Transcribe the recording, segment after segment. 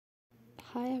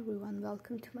Hi everyone,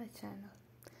 welcome to my channel.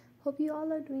 Hope you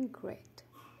all are doing great.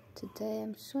 Today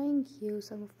I'm showing you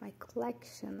some of my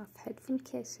collection of headphone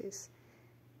cases.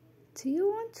 Do you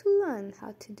want to learn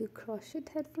how to do crochet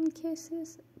headphone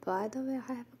cases? By the way,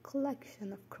 I have a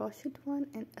collection of crochet one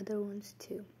and other ones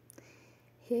too.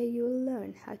 Here you will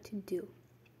learn how to do.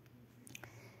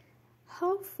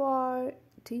 How far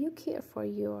do you care for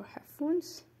your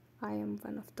headphones? I am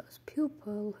one of those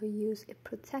people who use a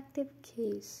protective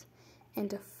case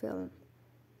and a film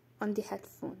on the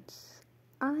headphones.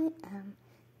 I am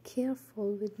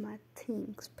careful with my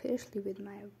things, especially with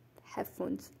my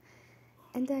headphones,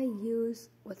 and I use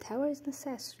whatever is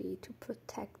necessary to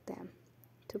protect them,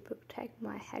 to protect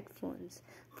my headphones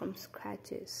from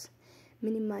scratches,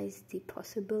 minimize the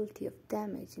possibility of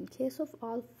damage in case of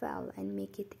all fell, and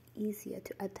make it easier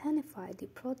to identify the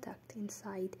product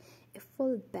inside a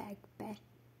full bag.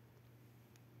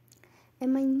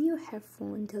 And my new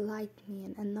headphones delight me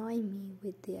and annoy me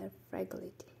with their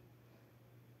fragility.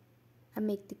 I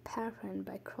make the pattern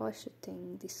by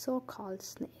crocheting the so-called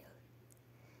snail.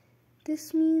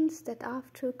 This means that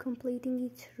after completing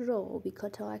each row, we go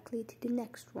directly to the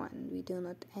next one. We do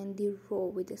not end the row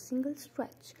with a single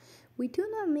stretch. We do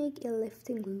not make a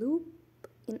lifting loop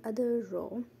in other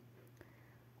row.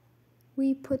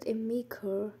 We put a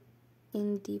maker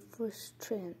in the first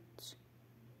string,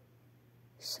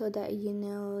 so that you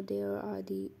know there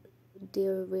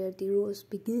where the rows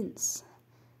begins.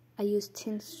 I use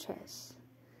thin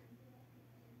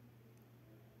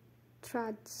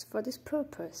threads for this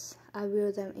purpose. I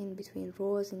wear them in between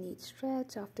rows in each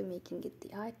stretch. After making it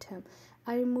the item,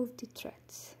 I remove the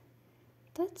threads.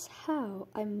 That's how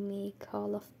I make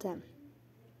all of them.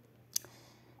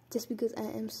 Just because I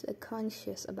am so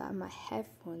conscious about my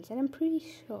headphones, and I'm pretty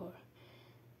sure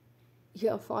you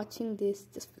are watching this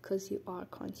just because you are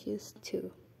conscious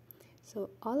too. So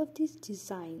all of these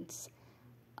designs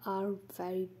are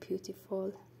very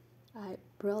beautiful. I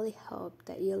really hope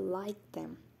that you like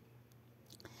them.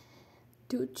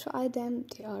 Do try them.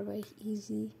 They are very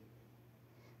easy.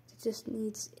 It just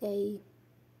needs a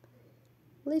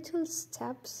little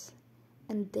steps,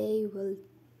 and they will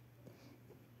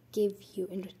give you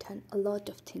in return a lot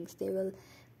of things. They will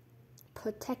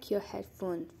protect your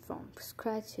headphone from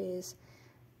scratches,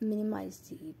 minimize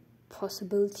the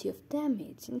possibility of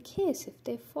damage in case if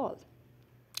they fall,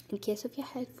 in case of your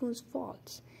headphones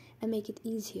falls, and make it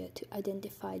easier to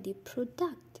identify the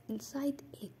product inside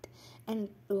it. And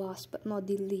last but not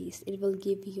the least, it will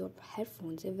give your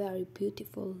headphones a very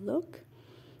beautiful look,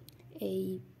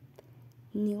 a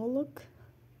new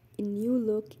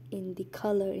look in the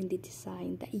color, in the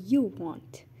design that you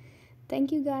want.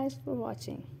 Thank you guys for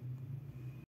watching.